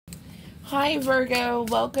Hi Virgo,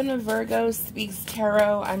 welcome to Virgo Speaks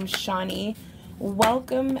Tarot. I'm Shani.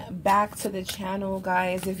 Welcome back to the channel,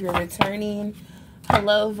 guys. If you're returning,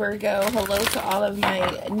 hello Virgo. Hello to all of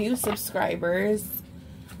my new subscribers.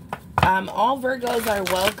 All Virgos are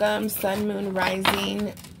welcome. Sun, Moon,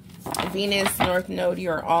 Rising, Venus, North Node,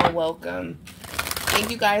 you're all welcome. Thank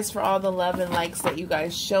you guys for all the love and likes that you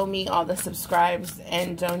guys show me, all the subscribes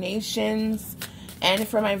and donations, and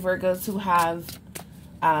for my Virgos who have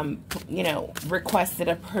requested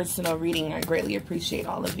a personal reading. I greatly appreciate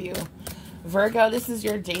all of you. Virgo, this is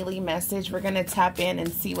your daily message. We're going to tap in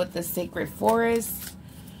and see what the Sacred Forest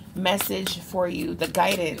message for you, the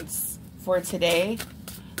guidance for today.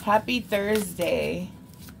 Happy Thursday.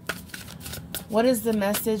 What is the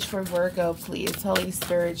message for Virgo, please? Holy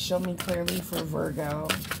Spirit, show me clearly for Virgo.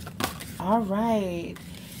 All right.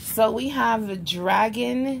 So we have a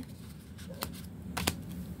dragon.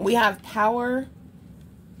 We have power.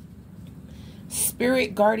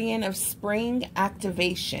 Spirit Guardian of Spring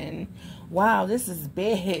activation. Wow, this is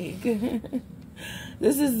big.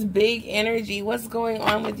 This is big energy. What's going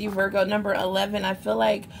on with you, Virgo? Number 11, I feel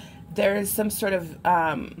like there's some sort of,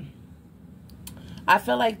 I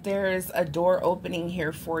feel like there's a door opening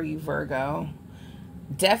here for you, Virgo.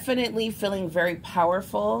 Definitely feeling very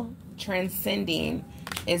powerful. Transcending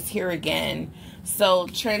is here again. So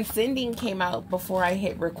transcending came out before I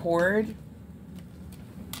hit record.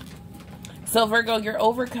 So Virgo, you're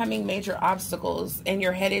overcoming major obstacles and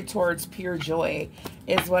you're headed towards pure joy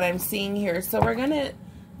is what I'm seeing here. So we're going to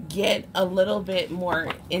get a little bit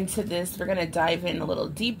more into this. We're going to dive in a little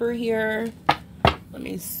deeper here. Let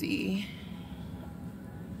me see.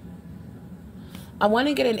 I want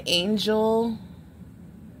to get an angel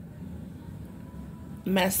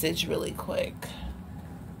message really quick.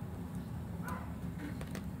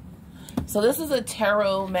 So this is a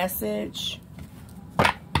tarot message.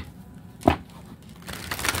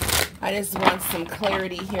 I just want some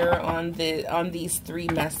clarity here on these three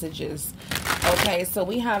messages. Okay, so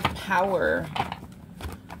we have power.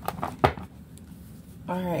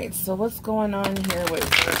 All right, so what's going on here with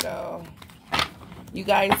Virgo? You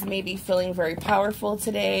guys may be feeling very powerful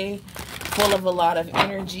today, full of a lot of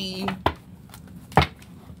energy.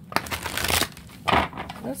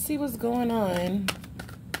 Let's see what's going on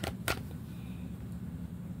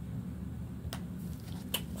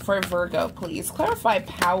for Virgo, please. Clarify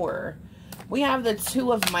power. We have the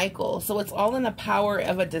Two of Michael. So it's all in the power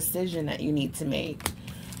of a decision that you need to make.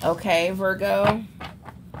 Okay, Virgo?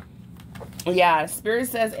 Yeah, Spirit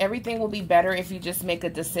says everything will be better if you just make a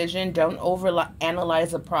decision. Don't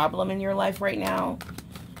overanalyze a problem in your life right now.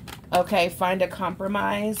 Okay, find a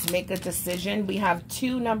compromise. Make a decision. We have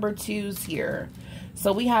two number twos here.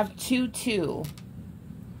 So we have 2-2.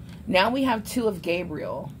 Now we have Two of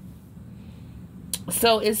Gabriel.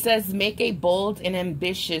 So it says make a bold and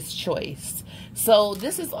ambitious choice. So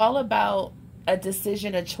this is all about a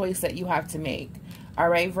decision, a choice that you have to make. All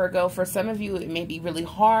right, Virgo, for some of you, it may be really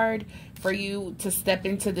hard for you to step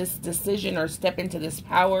into this decision or step into this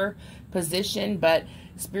power position. But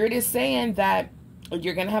Spirit is saying that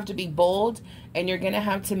you're going to have to be bold and you're going to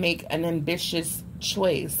have to make an ambitious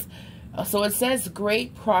choice. So it says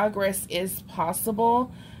great progress is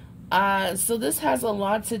possible. So this has a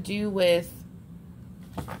lot to do with,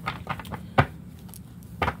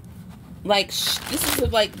 like, this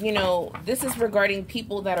is like, this is regarding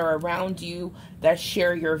people that are around you that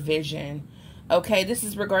share your vision. Okay, this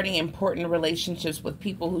is regarding important relationships with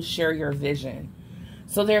people who share your vision.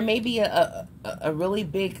 So there may be a really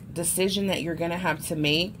big decision that you're going to have to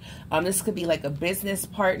make. This could be like a business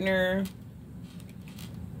partner.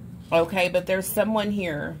 Okay, but there's someone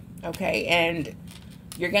here. Okay, and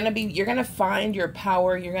you're going to find your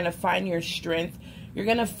power. You're going to find your strength. You're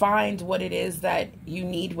going to find what it is that you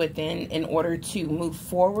need within in order to move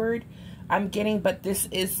forward. I'm getting, but this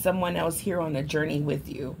is someone else here on the journey with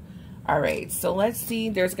you. All right, so let's see.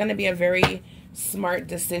 There's going to be a very smart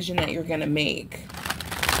decision that you're going to make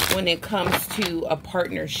when it comes to a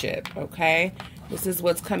partnership, okay? This is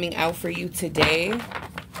what's coming out for you today.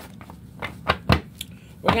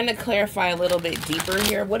 We're going to clarify a little bit deeper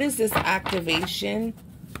here. What is this activation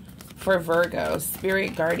for Virgo?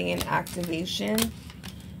 Spirit Guardian activation.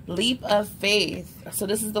 Leap of faith. So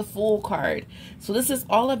this is the Fool card. So this is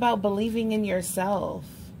all about believing in yourself.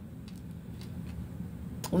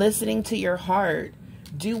 Listening to your heart.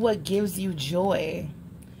 Do what gives you joy.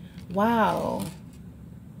 Wow.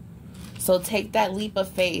 So take that leap of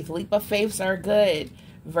faith. Leap of faiths are good,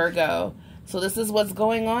 Virgo. So this is what's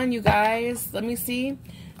going on, you guys. Let me see.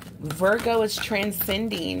 Virgo is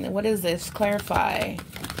transcending. What is this? Clarify.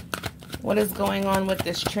 What is going on with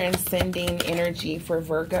this transcending energy for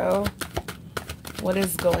Virgo? What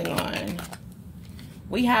is going on?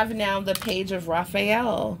 We have now the Page of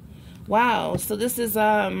Raphael. Wow. So this is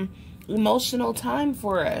emotional time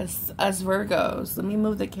for us Virgos. Let me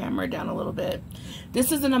move the camera down a little bit.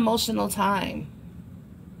 This is an emotional time.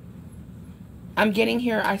 I'm getting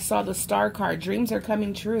here. I saw the Star card. Dreams are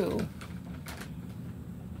coming true.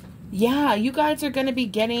 Yeah, you guys are going to be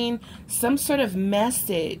getting some sort of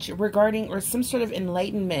message regarding, or some sort of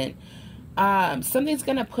enlightenment. Something's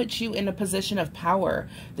going to put you in a position of power.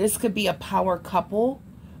 This could be a power couple.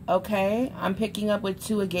 Okay, I'm picking up with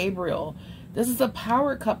 2 of Gabriel. This is a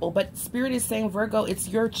power couple, but Spirit is saying, Virgo, it's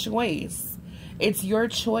your choice. It's your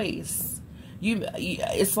choice.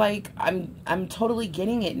 It's like, I'm totally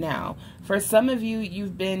getting it now. For some of you,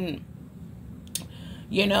 you've been,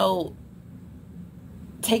 you know,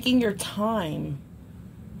 taking your time,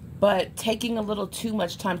 but taking a little too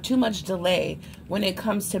much time, too much delay when it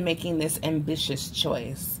comes to making this ambitious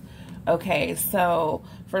choice. Okay, so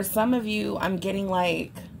for some of you, I'm getting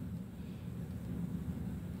like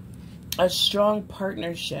a strong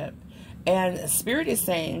partnership, and Spirit is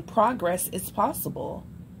saying progress is possible.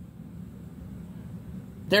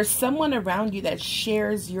 There's someone around you that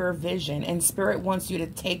shares your vision, and Spirit wants you to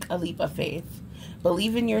take a leap of faith.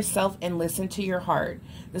 Believe in yourself and listen to your heart.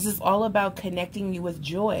 This is all about connecting you with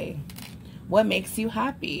joy. What makes you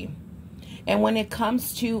happy? And when it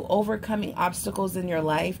comes to overcoming obstacles in your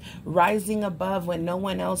life, rising above when no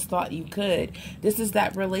one else thought you could, this is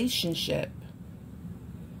that relationship.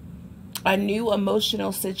 A new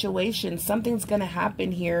emotional situation. Something's going to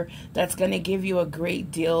happen here that's going to give you a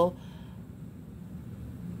great deal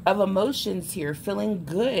of emotions here. Feeling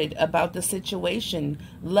good about the situation.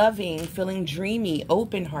 Loving, feeling dreamy,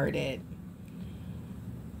 open-hearted.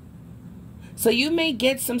 So you may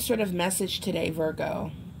get some sort of message today,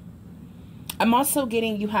 Virgo. I'm also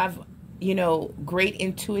getting you have, you know, great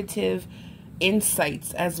intuitive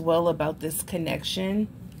insights as well about this connection.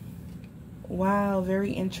 Wow,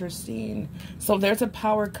 very interesting. So there's a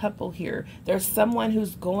power couple here. There's someone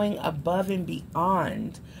who's going above and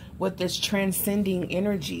beyond with this transcending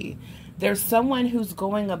energy. There's someone who's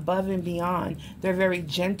going above and beyond. They're very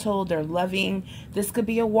gentle. They're loving. This could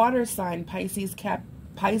be a water sign, Pisces,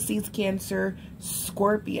 Cancer,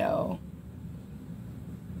 Scorpio.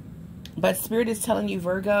 But Spirit is telling you,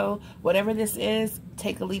 Virgo, whatever this is,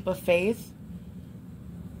 take a leap of faith.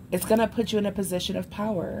 It's going to put you in a position of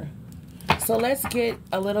power. So let's get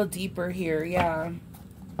a little deeper here. Yeah.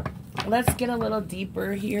 Let's get a little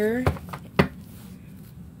deeper here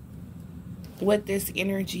with this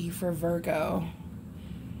energy for Virgo.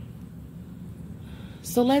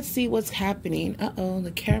 So let's see what's happening. Uh-oh,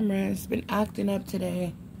 the camera has been acting up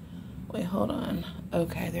today. Wait, hold on.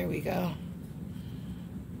 Okay, there we go.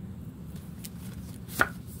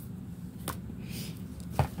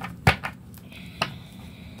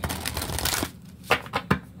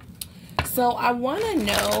 So I want to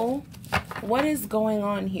know what is going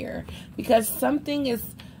on here, because something is,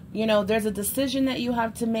 you know, there's a decision that you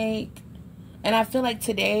have to make. And I feel like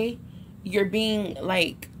today you're being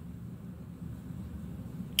like,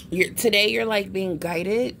 you're like being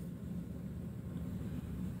guided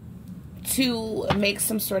to make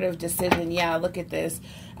some sort of decision. Yeah, look at this.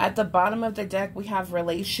 At the bottom of the deck, we have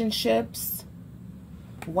relationships.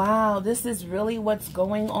 Wow, this is really what's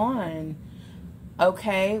going on.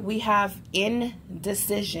 Okay, we have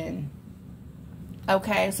indecision.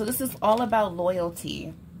 Okay, so this is all about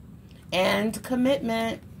loyalty and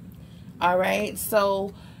commitment. All right,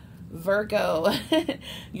 so Virgo,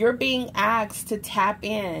 you're being asked to tap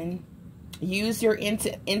in, use your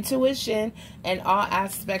intuition in all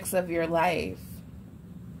aspects of your life.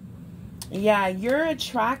 Yeah, you're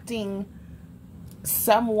attracting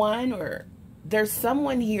someone, or there's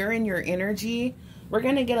someone here in your energy. We're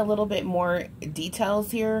going to get a little bit more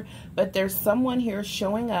details here, but there's someone here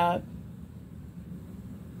showing up,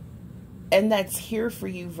 and that's here for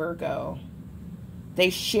you, Virgo. They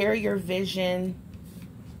share your vision.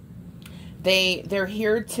 They're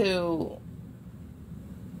here to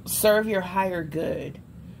serve your higher good.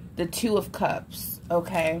 The Two of Cups,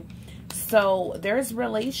 okay? So there's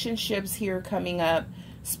relationships here coming up.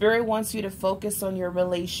 Spirit wants you to focus on your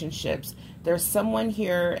relationships. There's someone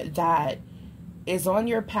here that is on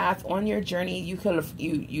your path, on your journey. You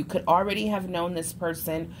could already have known this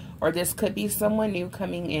person, or this could be someone new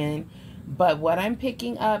coming in. But what I'm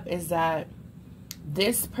picking up is that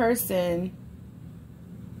this person,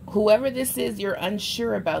 whoever this is, you're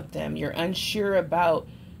unsure about them. You're unsure about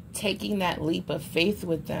taking that leap of faith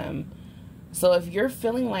with them. So if you're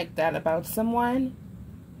feeling like that about someone,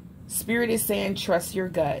 Spirit is saying trust your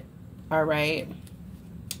gut. All right.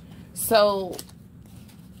 So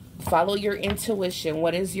Follow your intuition.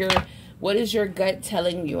 What is your gut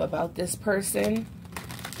telling you about this person?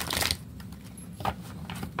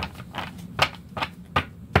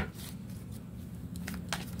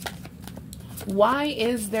 Why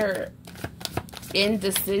is there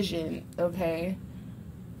indecision? Okay.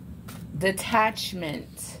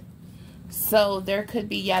 Detachment. So there could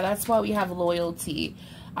be, yeah, that's why we have loyalty.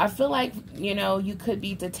 I feel like, you know, you could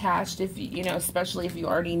be detached if, you know, especially if you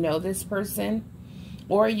already know this person.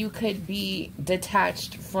 Or you could be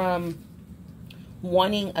detached from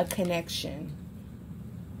wanting a connection.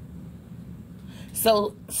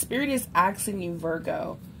 So Spirit is asking you,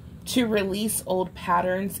 Virgo, to release old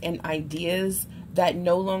patterns and ideas that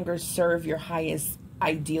no longer serve your highest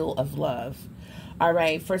ideal of love. All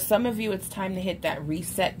right. For some of you, it's time to hit that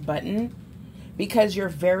reset button because you're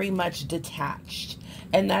very much detached.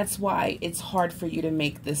 And that's why it's hard for you to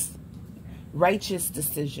make this righteous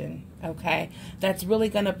decision. Okay. That's really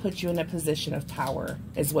going to put you in a position of power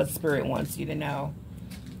is what Spirit wants you to know.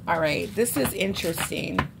 All right. This is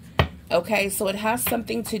interesting. Okay. So it has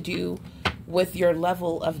something to do with your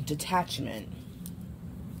level of detachment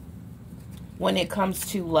when it comes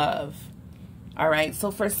to love. All right. So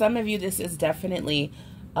for some of you, this is definitely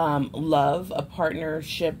love, a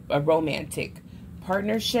partnership, a romantic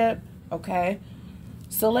partnership. Okay.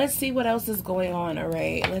 So let's see what else is going on. All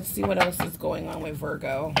right. Let's see what else is going on with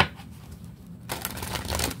Virgo.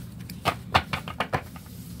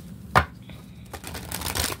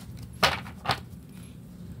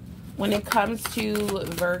 When it comes to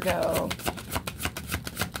Virgo,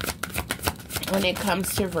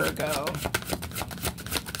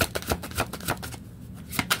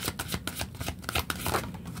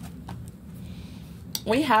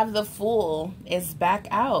 we have the Fool is back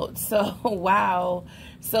out. So, wow.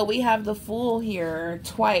 So we have the Fool here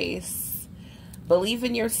twice. Believe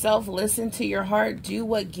in yourself. Listen to your heart. Do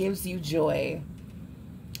what gives you joy.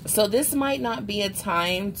 So this might not be a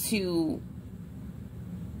time to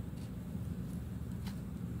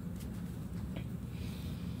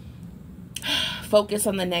focus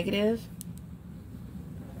on the negative.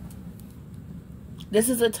 This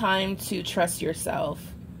is a time to trust yourself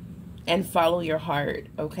and follow your heart.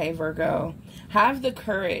 Okay, Virgo. Have the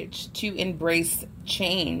courage to embrace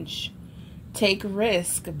change. Take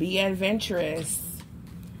risk. Be adventurous.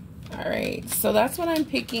 All right. So that's what I'm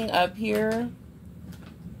picking up here.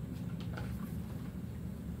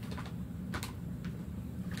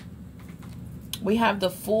 We have the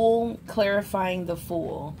Fool, clarifying the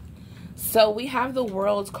Fool. So we have the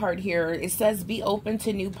World card here. It says be open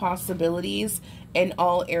to new possibilities in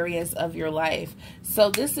all areas of your life.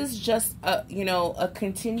 So this is just a, you know, a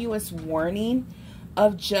continuous warning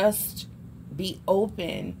of just be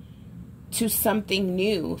open to something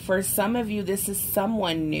new. For some of you, this is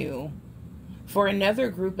someone new. For another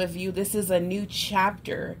group of you, this is a new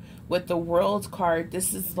chapter. With the World card,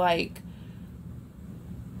 this is like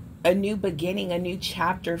a new beginning, a new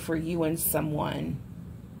chapter for you and someone.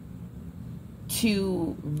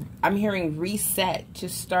 To, I'm hearing reset, to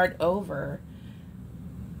start over.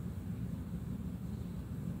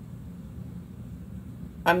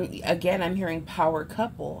 I'm hearing power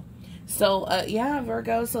couple. So, yeah,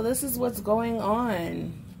 Virgo, so this is what's going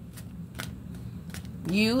on.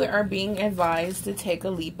 You are being advised to take a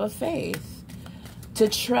leap of faith, to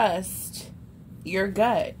trust your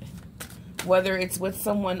gut, whether it's with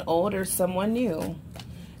someone old or someone new.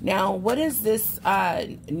 Now, what is this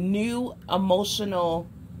new emotional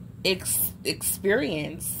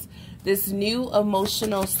experience, this new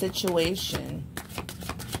emotional situation?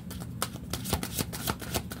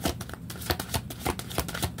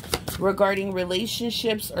 Regarding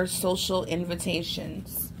relationships or social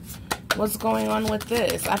invitations. What's going on with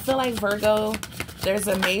this? I feel like, Virgo, there's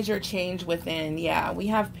a major change within. Yeah, we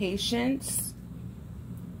have patience.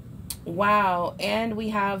 Wow. And we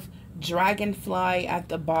have dragonfly at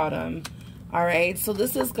the bottom. All right. So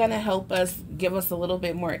this is going to help us, give us a little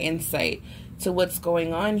bit more insight to what's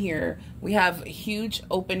going on here. We have huge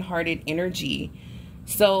open-hearted energy.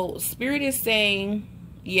 So Spirit is saying,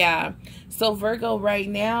 yeah. So Virgo, right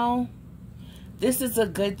now, this is a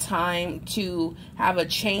good time to have a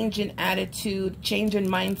change in attitude, change in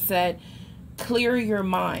mindset. Clear your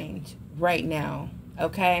mind right now.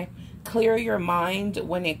 Okay. Clear your mind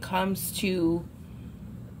when it comes to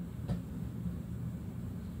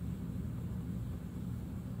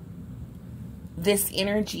this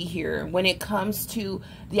energy here. When it comes to,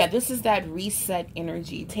 yeah, this is that reset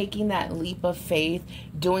energy, taking that leap of faith,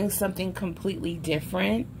 doing something completely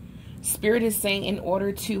different. Spirit is saying in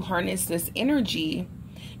order to harness this energy,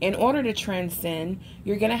 In order to transcend,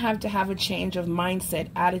 you're going to have a change of mindset,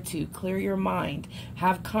 attitude, clear your mind,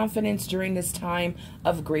 have confidence during this time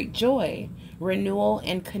of great joy, renewal,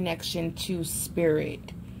 and connection to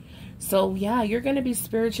spirit. So yeah, you're going to be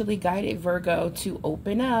spiritually guided, Virgo, to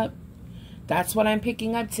open up. That's what I'm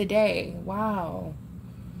picking up today. Wow.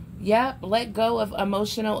 Yep, let go of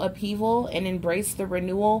emotional upheaval and embrace the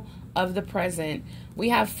renewal of the present. We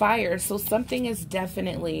have fire, so something is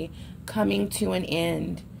definitely coming to an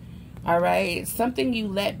end. All right, something you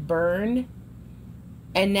let burn,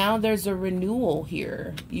 and now there's a renewal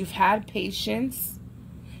here. You've had patience.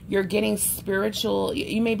 You're getting spiritual.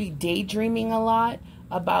 You may be daydreaming a lot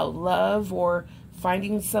about love or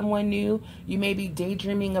finding someone new. You may be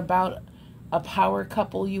daydreaming about a power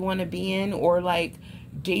couple you want to be in, or like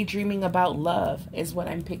daydreaming about love is what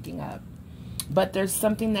I'm picking up. But there's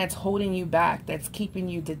something that's holding you back, that's keeping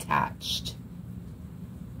you detached.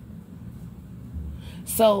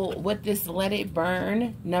 So with this let it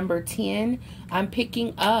burn, number 10, I'm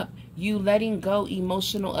picking up you letting go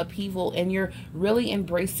emotional upheaval, and you're really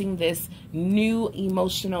embracing this new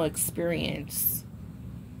emotional experience.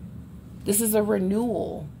 This is a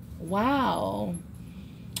renewal. Wow.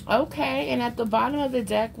 Okay, and at the bottom of the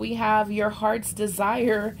deck, we have your heart's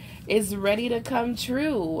desire is ready to come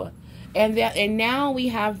true. And now we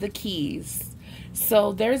have the keys.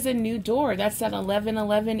 So there's a new door. That's that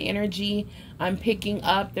 1111 energy I'm picking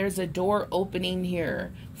up. There's a door opening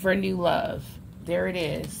here for new love. There it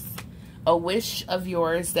is. A wish of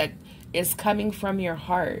yours that is coming from your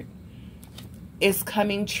heart is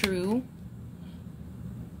coming true.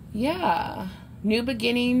 Yeah. New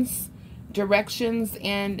beginnings, directions,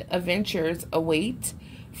 and adventures await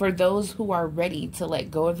for those who are ready to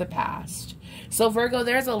let go of the past. So Virgo,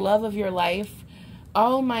 there's a love of your life.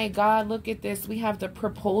 Oh my God, look at this. We have the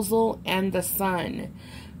proposal and the sun.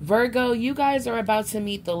 Virgo, you guys are about to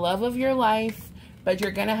meet the love of your life, but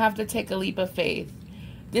you're going to have to take a leap of faith.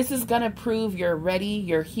 This is going to prove you're ready,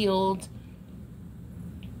 you're healed.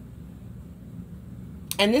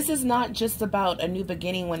 And this is not just about a new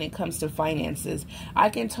beginning when it comes to finances. I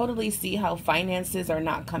can totally see how finances are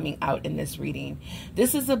not coming out in this reading.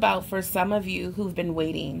 This is about, for some of you who've been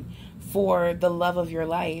waiting for the love of your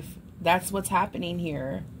life. That's what's happening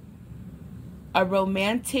here. A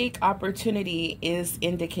romantic opportunity is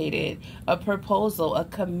indicated. A proposal, a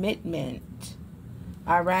commitment.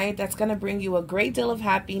 All right? That's going to bring you a great deal of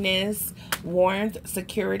happiness, warmth,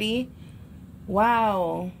 security.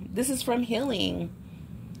 Wow. This is from healing.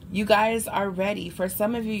 You guys are ready. For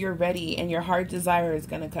some of you, you're ready, and your heart desire is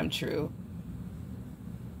going to come true.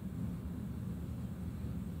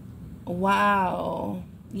 Wow.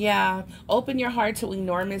 Yeah. Open your heart to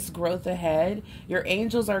enormous growth ahead. Your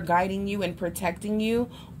angels are guiding you and protecting you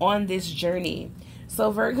on this journey.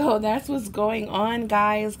 So Virgo, that's what's going on,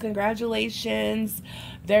 guys. Congratulations.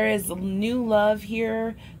 There is new love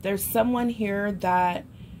here. There's someone here that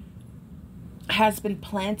has been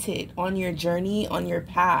planted on your journey, on your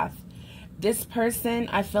path. This person,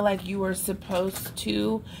 I feel like you are supposed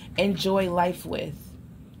to enjoy life with.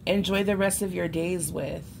 Enjoy the rest of your days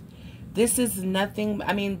with. This is nothing,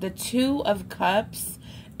 I mean, the Two of Cups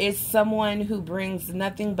is someone who brings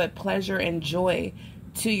nothing but pleasure and joy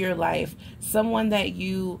to your life. Someone that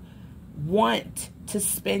you want to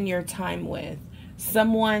spend your time with.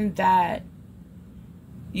 Someone that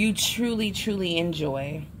you truly, truly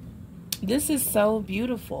enjoy. This is so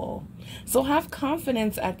beautiful. So have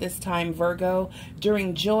confidence at this time, Virgo,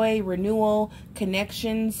 during joy, renewal,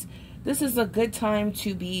 connections. This is a good time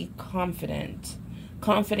to be confident.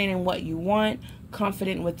 Confident in what you want,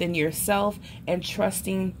 confident within yourself, and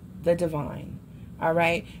trusting the divine. All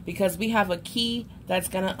right? Because we have a key that's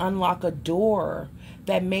going to unlock a door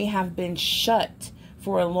that may have been shut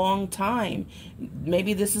for a long time.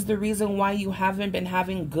 Maybe this is the reason why you haven't been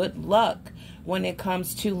having good luck when it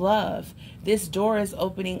comes to love. This door is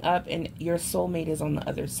opening up and your soulmate is on the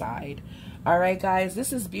other side. All right, guys,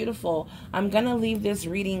 this is beautiful. I'm going to leave this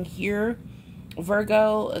reading here.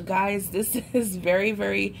 Virgo, guys, this is very,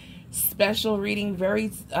 very special reading,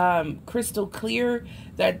 very crystal clear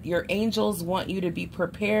that your angels want you to be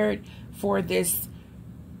prepared for this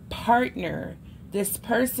partner, this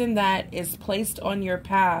person that is placed on your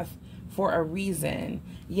path for a reason.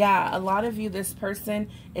 Yeah, a lot of you, this person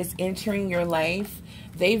is entering your life.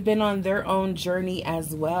 They've been on their own journey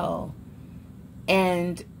as well.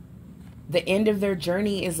 And the end of their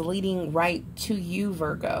journey is leading right to you,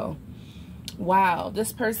 Virgo. Wow,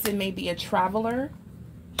 this person may be a traveler,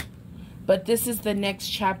 but this is the next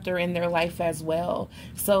chapter in their life as well.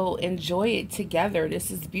 So enjoy it together. This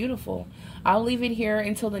is beautiful. I'll leave it here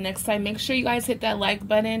until the next time. Make sure you guys hit that like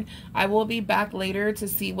button. I will be back later to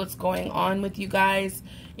see what's going on with you guys,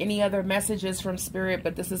 any other messages from Spirit,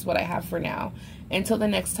 but this is what I have for now. Until the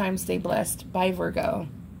next time, stay blessed. Bye, Virgo.